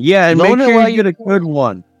 yeah, and make sure you get a good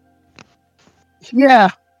one. Yeah,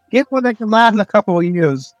 get one that can last a couple of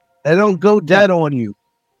years. They don't go dead on you.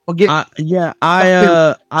 Or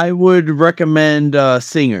I would recommend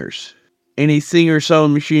Singers. Any Singer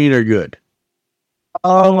sewing machine are good.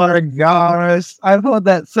 Oh my gosh. I've heard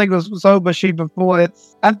that Singer's sewing machine before.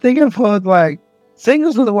 I think I've heard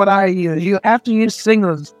Singers is what I use. You have to use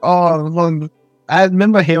Singers. Oh, I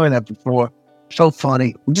remember hearing that before. So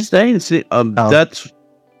funny. Just saying, that's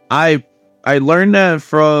I learned that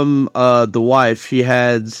from the wife. She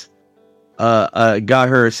has got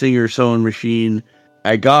her a Singer sewing machine.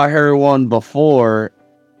 I got her one before,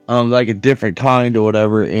 a different kind or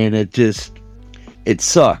whatever, and it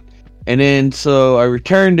sucked. And then so I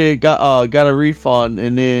returned it, got a refund,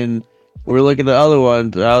 and then we're looking at the other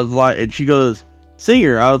ones. I was like, and she goes,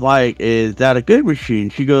 Singer. I was like, is that a good machine?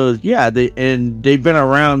 She goes, yeah, they've been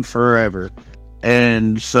around forever,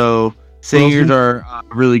 and so Singers are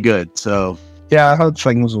really good. So yeah, I heard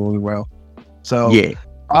Singers really well. So yeah,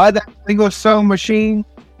 buy that Singer sewing machine.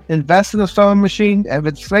 Invest in a sewing machine. If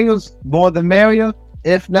it's Singers, more the merrier.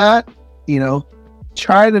 If not,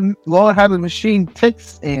 try to learn how the machine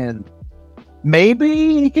ticks and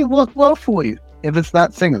maybe it can work well for you if it's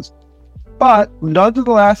not singers. But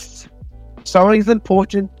nonetheless, sewing is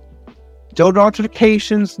important. Doing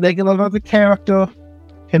alterations, making another character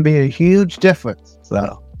can be a huge difference.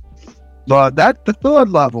 So, but that's the third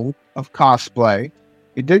level of cosplay.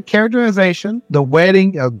 We did characterization, the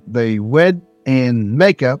wedding of the wig and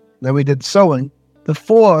makeup. Then we did sewing. The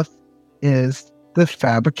fourth is the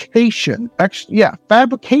fabrication. Actually, yeah,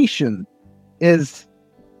 fabrication is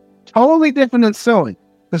totally different than sewing.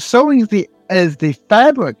 The sewing is the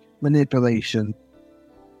fabric manipulation.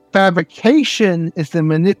 Fabrication is the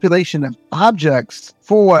manipulation of objects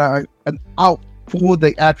for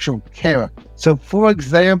the actual character. So, for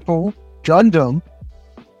example, Gundam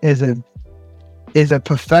is a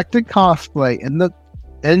perfected cosplay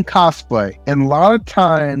in cosplay, and a lot of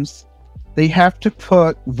times they have to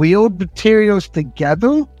put real materials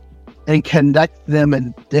together and connect them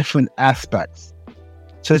in different aspects.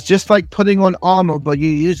 So it's just like putting on armor, but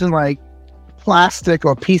you're using like plastic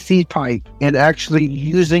or PC pipe and actually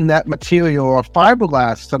using that material, or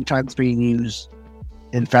fiberglass sometimes being used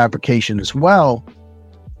in fabrication as well,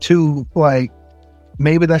 to like,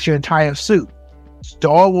 maybe that's your entire suit.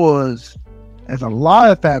 Star Wars has a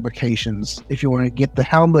lot of fabrications if you want to get the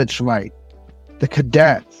helmets right, the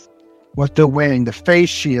cadets, what they're wearing, the face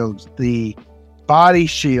shields, the body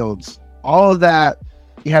shields, all of that.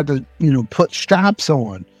 You have to, put straps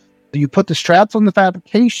on. You put the straps on the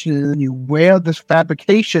fabrication and you wear this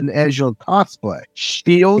fabrication as your cosplay.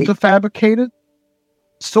 Shields are fabricated.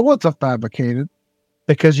 Swords are fabricated,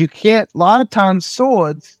 because a lot of times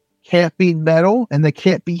swords can't be metal and they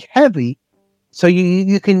can't be heavy. So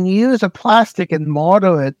you can use a plastic and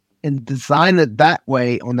model it and design it that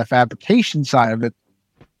way on the fabrication side of it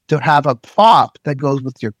to have a prop that goes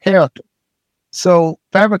with your character. So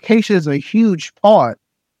fabrication is a huge part.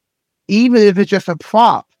 Even if it's just a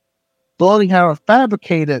prop, learning how to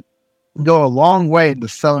fabricate it can go a long way into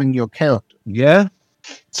selling your character. Yeah.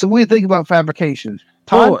 So what do you think about fabrication?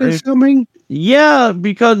 Time consuming? Yeah,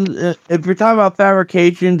 because if you're talking about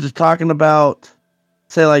fabrications, it's talking about,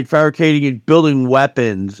 say, like fabricating and building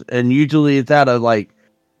weapons, and usually it's out of like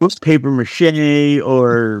paper mache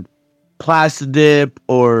or plastic dip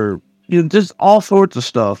or just all sorts of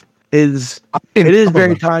stuff. It is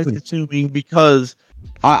very time consuming, because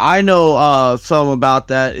I know some about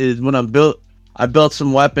that is when I built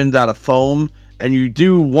some weapons out of foam, and you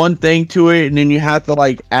do one thing to it, and then you have to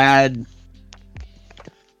like add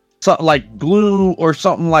something like glue or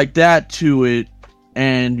something like that to it,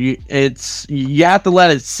 and you have to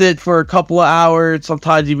let it sit for a couple of hours,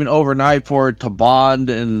 sometimes even overnight, for it to bond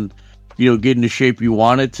and get in the shape you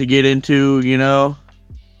want it to get into.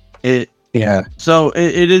 So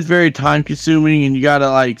it is very time consuming, and you gotta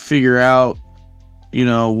like figure out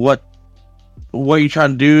what you're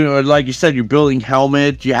trying to do. Or like you said, you're building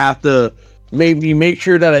helmets, you have to maybe make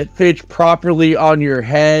sure that it fits properly on your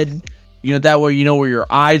head. That way where your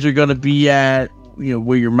eyes are going to be at,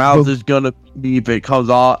 where your mouth is going to be, if it comes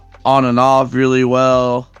on and off really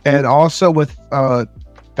well. And also with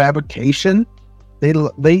fabrication, they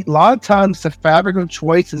a lot of times the fabric of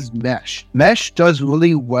choice is mesh. Mesh does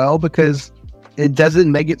really well because it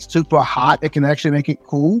doesn't make it super hot. It can actually make it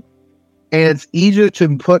cool. And it's easier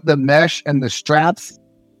to put the mesh and the straps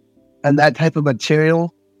and that type of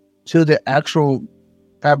material to the actual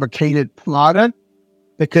fabricated product,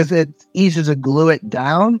 because it's easier to glue it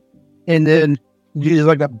down, and then use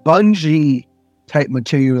like a bungee type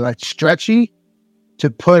material, like stretchy,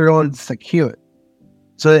 to put it on and secure it.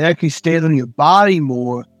 So it actually stays on your body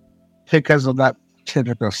more because of that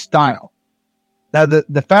typical style. Now,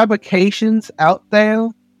 the fabrications out there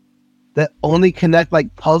that only connect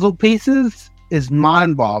like puzzle pieces is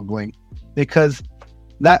mind-boggling, because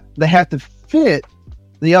that they have to fit.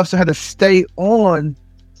 They also have to stay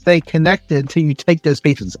connected until you take those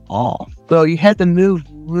pieces off. So you have to move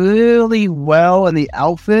really well in the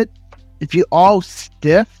outfit. If you're all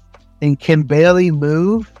stiff and can barely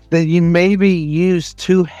move, then you maybe use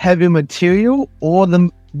too heavy material, or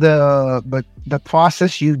the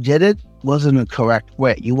process you did it wasn't a correct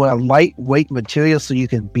way. You want a lightweight material so you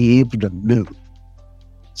can be able to move.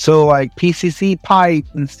 So like PCC pipe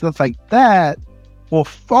and stuff like that, or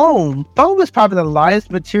foam is probably the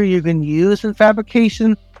lightest material you can use in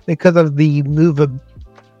fabrication, because of the movable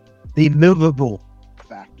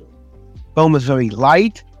factor. Foam is very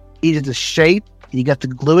light, easy to shape, and you got the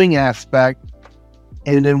gluing aspect.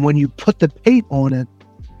 And then when you put the paint on it,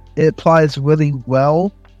 it applies really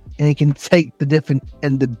well, and it can take the different,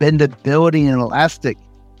 and the bendability and elastic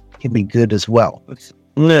can be good as well.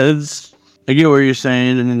 Yeah, I get what you're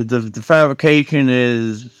saying, and the fabrication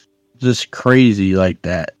is just crazy like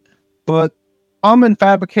that. But common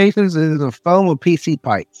fabrications is a foam or PC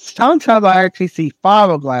pipe. Sometimes I actually see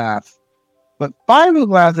fiberglass, but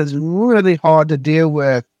fiberglass is really hard to deal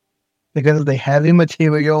with because of the heavy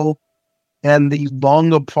material and the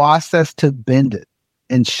longer process to bend it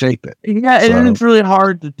and shape it. Yeah, and it's really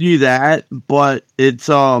hard to do that, but it's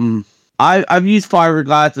I've used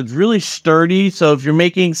fiberglass. It's really sturdy, so if you're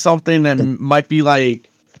making something that might be like,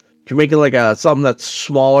 if you're making like something that's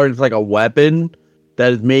smaller, it's like a weapon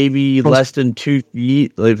that is maybe less than 2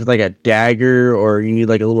 feet, like it's like a dagger, or you need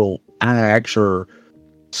like a little axe or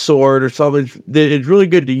sword or something. It's really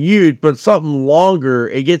good to use, but something longer,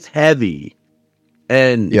 it gets heavy,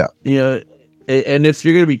 and yeah, you know. And if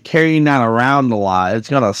you're going to be carrying that around a lot, it's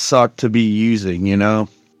going to suck to be using, you know?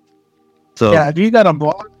 So yeah, if you got a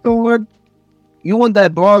broadsword, you want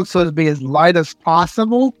that broadsword to be as light as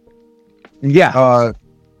possible. Yeah.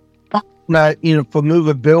 Now, for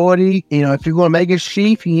movability, if you're going to make a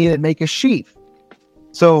sheath, you need to make a sheath.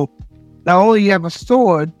 So not only you have a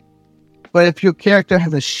sword, but if your character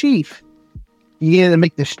has a sheath, you need to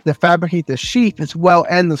make the fabricate the sheath as well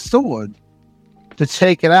and the sword to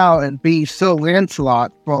take it out and be Sir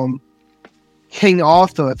Lancelot from King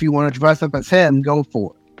Arthur. If you want to dress up as him, go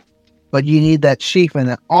for it. But you need that sheath and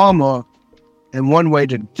that armor, and one way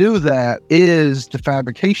to do that is the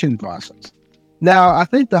fabrication process. Now, I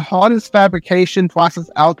think the hardest fabrication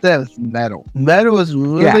process out there is metal. Metal is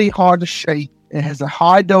really hard to shape. It has a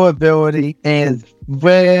high durability and it's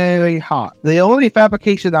very hot. The only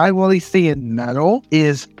fabrication I really see in metal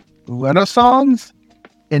is Renaissance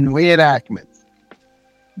and reenactment.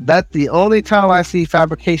 That's the only time I see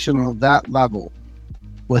fabrication on that level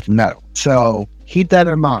with metal. So keep that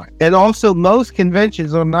in mind. And also, most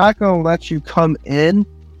conventions are not going to let you come in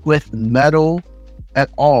with metal at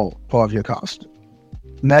all part of your costume.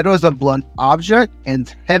 Metal is a blunt object and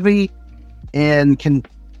it's heavy and can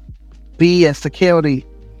be a security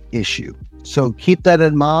issue. So keep that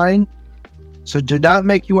in mind. So do not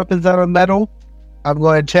make your weapons out of metal. I'm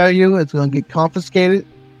going to tell you, it's going to get confiscated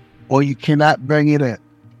or you cannot bring it in.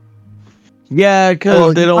 Yeah,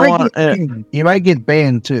 because they don't want... You might get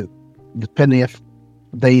banned, too, depending if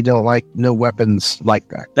they don't like no weapons like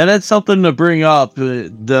that. That's something to bring up,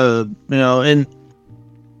 and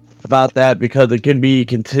about that, because it can be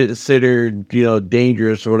considered,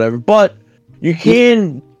 dangerous or whatever. But you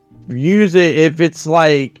can use it if it's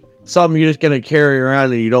like something you're just going to carry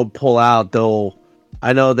around and you don't pull out.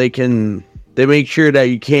 I know they make sure that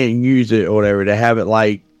you can't use it or whatever, to have it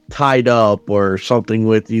like tied up or something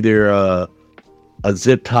with either a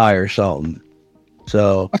zip tie or something.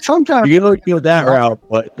 So sometimes you can go that route,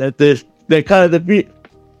 but that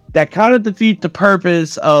kind of defeats the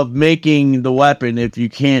purpose of making the weapon if you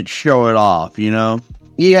can't show it off,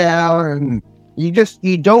 Yeah, and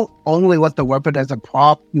you don't only want the weapon as a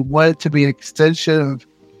prop. You want it to be an extension of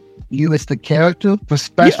you as the character,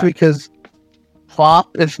 especially because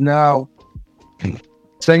prop is now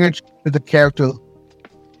signature to the character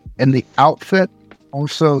and the outfit,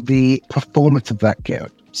 also the performance of that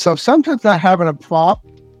character. So sometimes not having a prop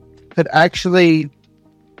could actually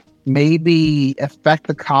maybe affect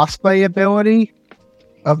the cosplay ability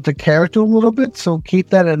of the character a little bit. So keep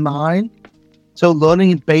that in mind. So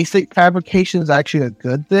learning basic fabrication is actually a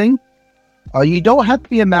good thing. You don't have to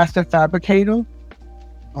be a master fabricator.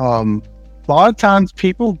 A lot of times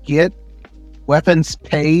people get weapons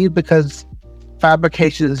paid because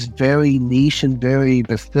fabrication is very niche and very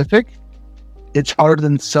specific. It's harder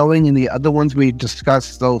than sewing and the other ones we've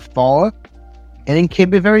discussed so far, and it can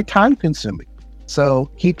be very time consuming. So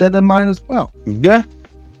keep that in mind as well. Yeah.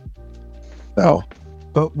 So,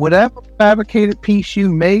 but whatever fabricated piece you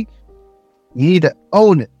make, you need to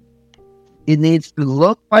own it. It needs to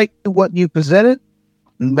look like what you presented,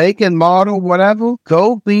 make and model, whatever.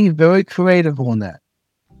 Go be very creative on that.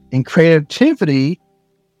 And creativity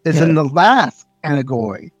is in the last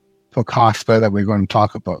category for cosplay that we're going to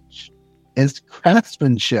talk about. Is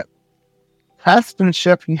craftsmanship.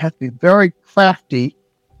 Craftsmanship, you have to be very crafty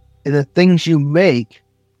in the things you make,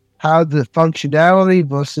 how the functionality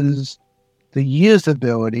versus the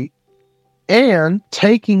usability, and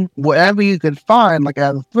taking whatever you can find, like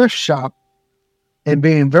at a thrift shop, and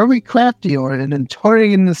being very crafty on it and then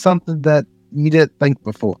turning it into something that you didn't think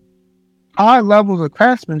before. High levels of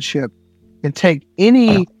craftsmanship can take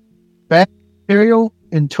any bad material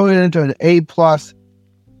and turn it into an A+.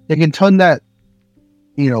 They can turn that,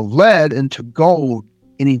 lead into gold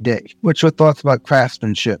any day. What's your thoughts about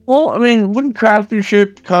craftsmanship? Well, I mean, wouldn't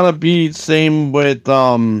craftsmanship kind of be the same with,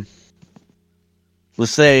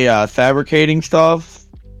 let's say, fabricating stuff,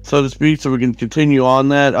 so to speak, so we can continue on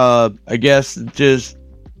that? I guess just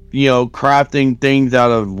crafting things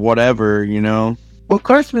out of whatever, Well,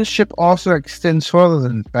 craftsmanship also extends further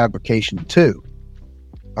than fabrication too.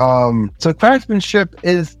 So craftsmanship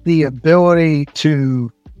is the ability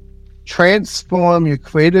to transform your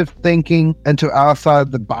creative thinking into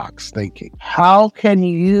outside the box thinking. How can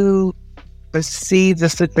you perceive the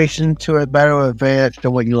situation to a better advantage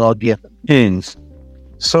than what you are given? Pins.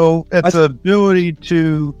 So it's the ability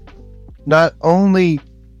to not only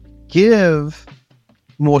give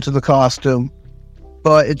more to the costume,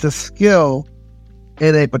 but it's a skill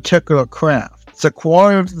in a particular craft. It's a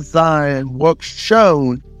quality of design and work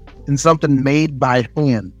shown in something made by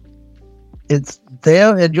hand. It's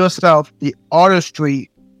there in yourself, the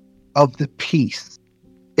artistry of the piece.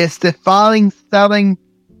 It's the defining selling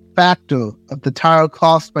factor of the entire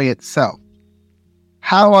cosplay itself.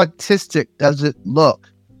 How artistic does it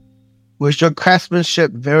look? Was your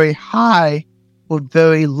craftsmanship very high or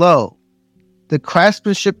very low? The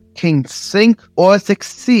craftsmanship can sink or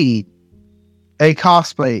succeed a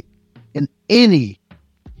cosplay in any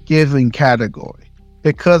given category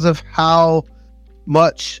because of how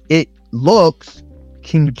much it looks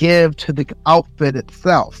can give to the outfit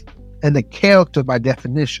itself and the character by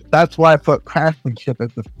definition. That's why I put craftsmanship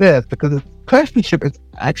as the fifth, because craftsmanship is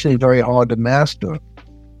actually very hard to master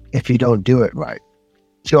if you don't do it right.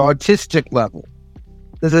 To artistic level,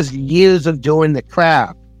 this is years of doing the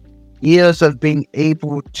craft, years of being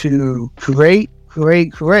able to create,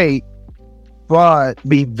 but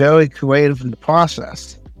be very creative in the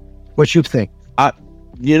process. What you think? I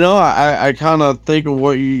kind of think of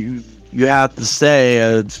what you have to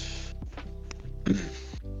say.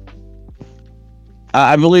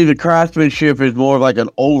 I believe the craftsmanship is more of like an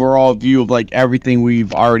overall view of like everything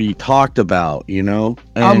we've already talked about,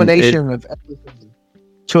 Combination of everything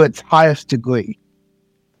to its highest degree.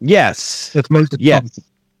 Yes. It's most yes.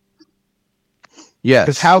 Yes.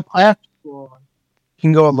 Because how craftsmanship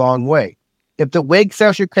can go a long way. If the wig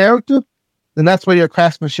sells your character, then that's where your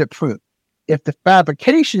craftsmanship proves. If the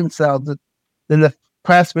fabrication sells it, then the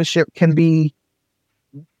craftsmanship can be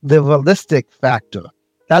the realistic factor.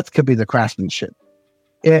 That could be the craftsmanship.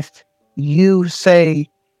 If you say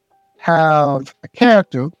have a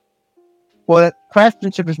character, well,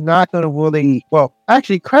 craftsmanship is not going to really,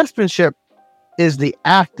 actually craftsmanship is the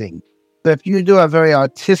acting. But if you do a very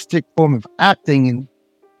artistic form of acting and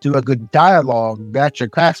do a good dialogue, that's your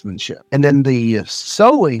craftsmanship. And then the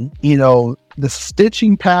sewing, the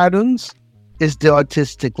stitching patterns is the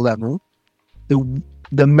artistic level.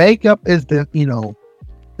 The makeup is the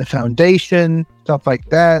foundation, stuff like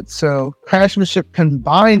that. So craftsmanship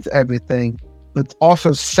combines everything, but it's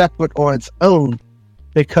also separate on its own,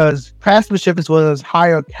 because craftsmanship is one of those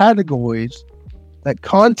higher categories that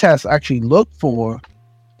contests actually look for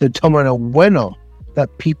to determine a winner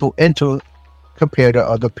that people enter compared to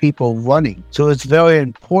other people running. So it's very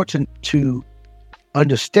important to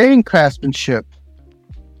understand craftsmanship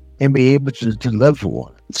and be able to deliver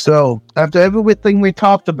on it. So after everything we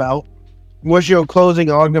talked about, what's your closing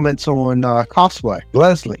arguments on cosplay?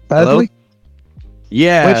 Leslie? Hello?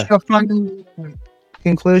 Yeah. What's your final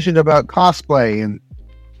conclusion about cosplay and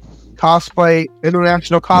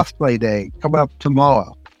International Cosplay Day coming up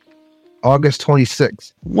tomorrow, August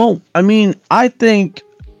 26th? Well, I think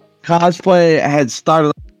cosplay had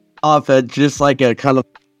started off at just like a kind of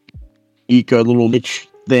little niche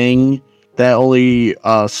thing that only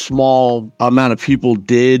a small amount of people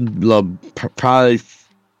did, probably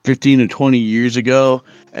 15 to 20 years ago.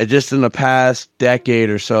 And just in the past decade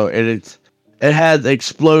or so, it has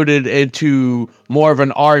exploded into more of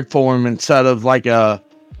an art form instead of like a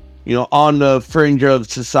on the fringe of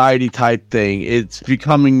society type thing. It's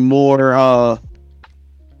becoming more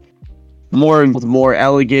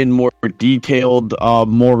elegant, more detailed,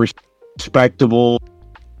 more respectable.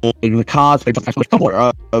 In the cosplay,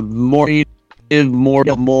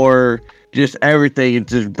 more just everything.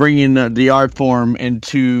 It's just bringing the art form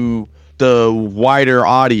into the wider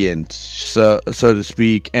audience, so to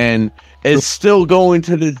speak, and it's still going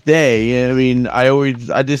to this day.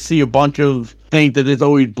 I just see a bunch of things that just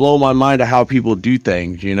always blow my mind of how people do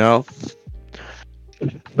things, So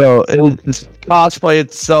cosplay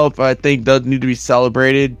itself, I think, does need to be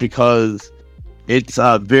celebrated because it's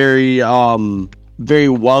a very very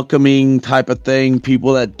welcoming type of thing.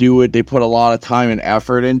 People that do it, they put a lot of time and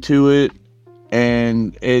effort into it,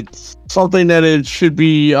 and it's something that it should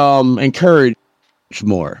be encouraged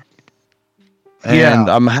more. And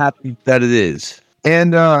I'm happy that it is.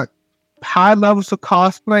 And high levels of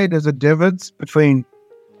cosplay, there's a difference between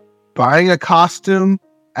buying a costume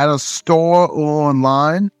at a store or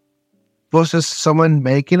online versus someone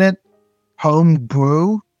making it home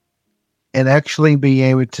brew and actually be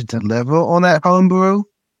able to deliver on that homebrew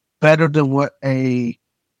better than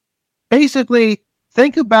basically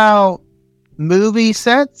think about movie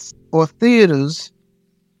sets or theaters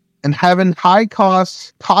and having high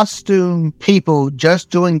cost costume people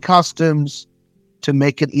just doing costumes to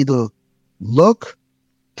make it either look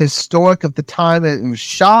historic of the time it was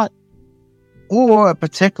shot or a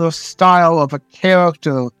particular style of a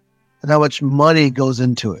character and how much money goes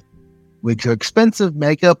into it. Wigs are expensive,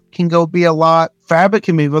 makeup can be a lot, fabric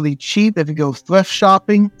can be really cheap if you go thrift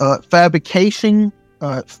shopping, fabrication,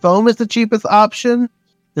 foam is the cheapest option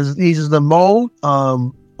because it uses the mold,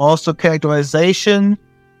 also characterization,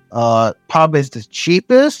 probably is the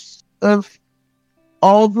cheapest of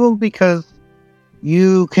all of them because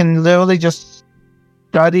you can literally just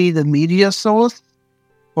study the media source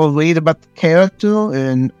or read about the character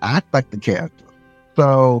and act like the character.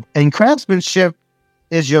 So, and craftsmanship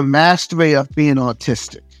is your mastery of being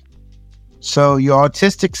artistic. So your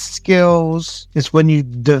artistic skills is when you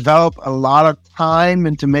develop a lot of time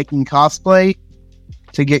into making cosplay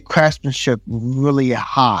to get craftsmanship really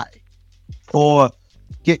high or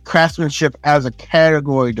get craftsmanship as a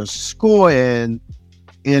category to score in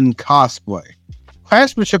cosplay.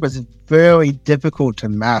 Craftsmanship is very difficult to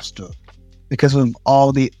master because of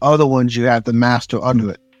all the other ones you have to master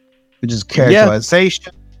under it, which is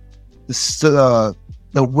characterization, the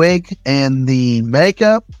wig and the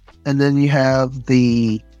makeup, and then you have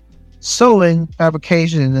the sewing,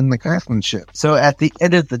 fabrication, and the craftsmanship. So at the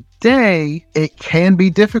end of the day, it can be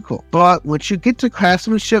difficult. But once you get to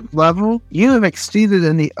craftsmanship level, you have exceeded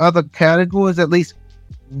in the other categories, at least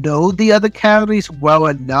know the other categories well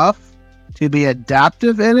enough to be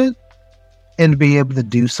adaptive in it and be able to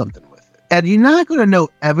do something with it. And you're not going to know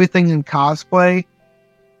everything in cosplay.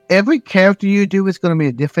 Every character you do is going to be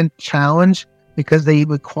a different challenge because they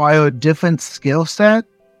require a different skill set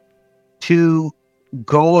to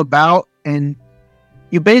go about, and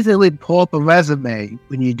you basically pull up a resume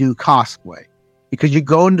when you do cosplay because you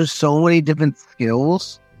go into so many different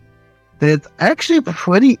skills that it's actually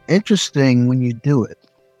pretty interesting when you do it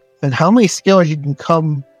and how many skills you can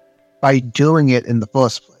come by doing it in the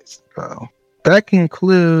first place. So that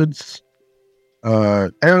concludes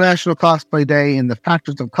International Cosplay Day and the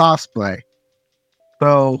Factors of Cosplay.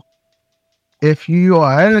 So if you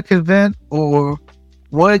are at an event or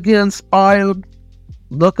want to get inspired,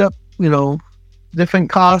 look up,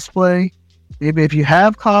 different cosplay. Maybe if you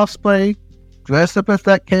have cosplay, dress up as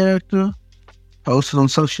that character, post it on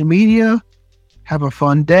social media, have a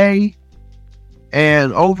fun day,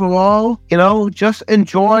 and overall, just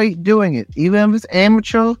enjoy doing it. Even if it's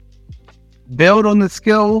amateur, build on the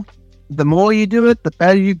skill. The more you do it, the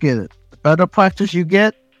better you get it. The better practice you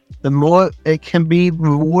get, the more it can be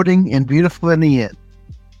rewarding and beautiful in the end.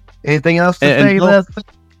 Anything else to say, Leslie?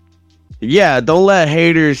 Yeah, don't let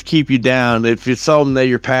haters keep you down. If it's something that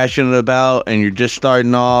you're passionate about and you're just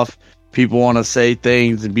starting off, people want to say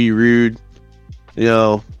things and be rude.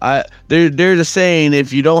 There's a saying: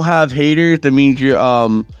 if you don't have haters, that means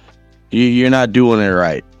you're not doing it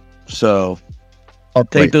right. So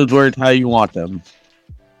take those words how you want them.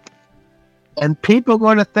 And people are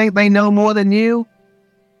going to think they know more than you.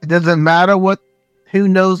 It doesn't matter who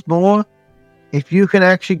knows more. If you can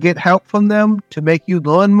actually get help from them to make you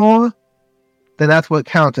learn more, then that's what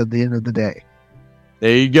counts at the end of the day.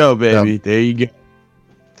 There you go, baby. There you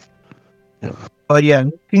go. But yeah,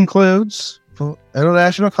 it concludes for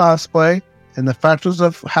International Cosplay and the factors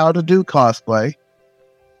of how to do cosplay.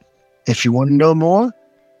 If you want to know more,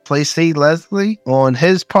 please see Leslie on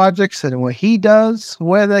his projects and what he does,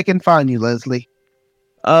 where they can find you, Leslie.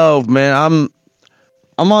 Oh, man,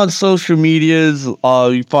 I'm on social medias.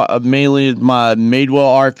 Mainly my Madewell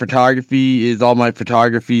Art Photography is all my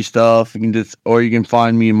photography stuff. You can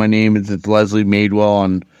find me. My name is Leslie Madewell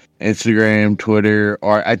on Instagram, Twitter,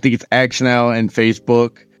 or I think it's X now, and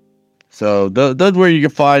Facebook. So that's where you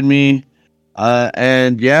can find me.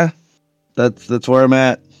 And yeah, that's where I'm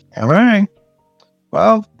at. All right.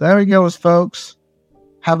 Well, there we go, folks.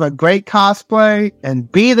 Have a great cosplay and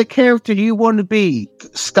be the character you want to be.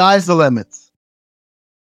 Sky's the limits.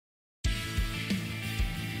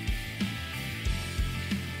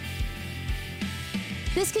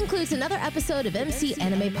 This concludes another episode of MC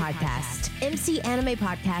Anime Podcast. MC Anime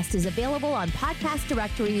Podcast is available on podcast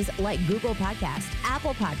directories like Google Podcasts,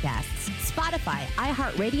 Apple Podcasts, Spotify,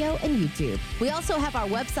 iHeartRadio, and YouTube. We also have our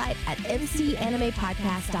website at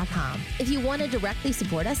mcanimepodcast.com. If you want to directly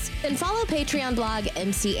support us, then follow Patreon blog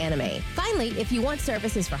MC Anime. Finally, if you want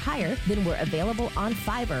services for hire, then we're available on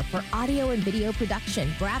Fiverr for audio and video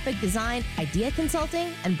production, graphic design, idea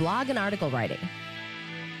consulting, and blog and article writing.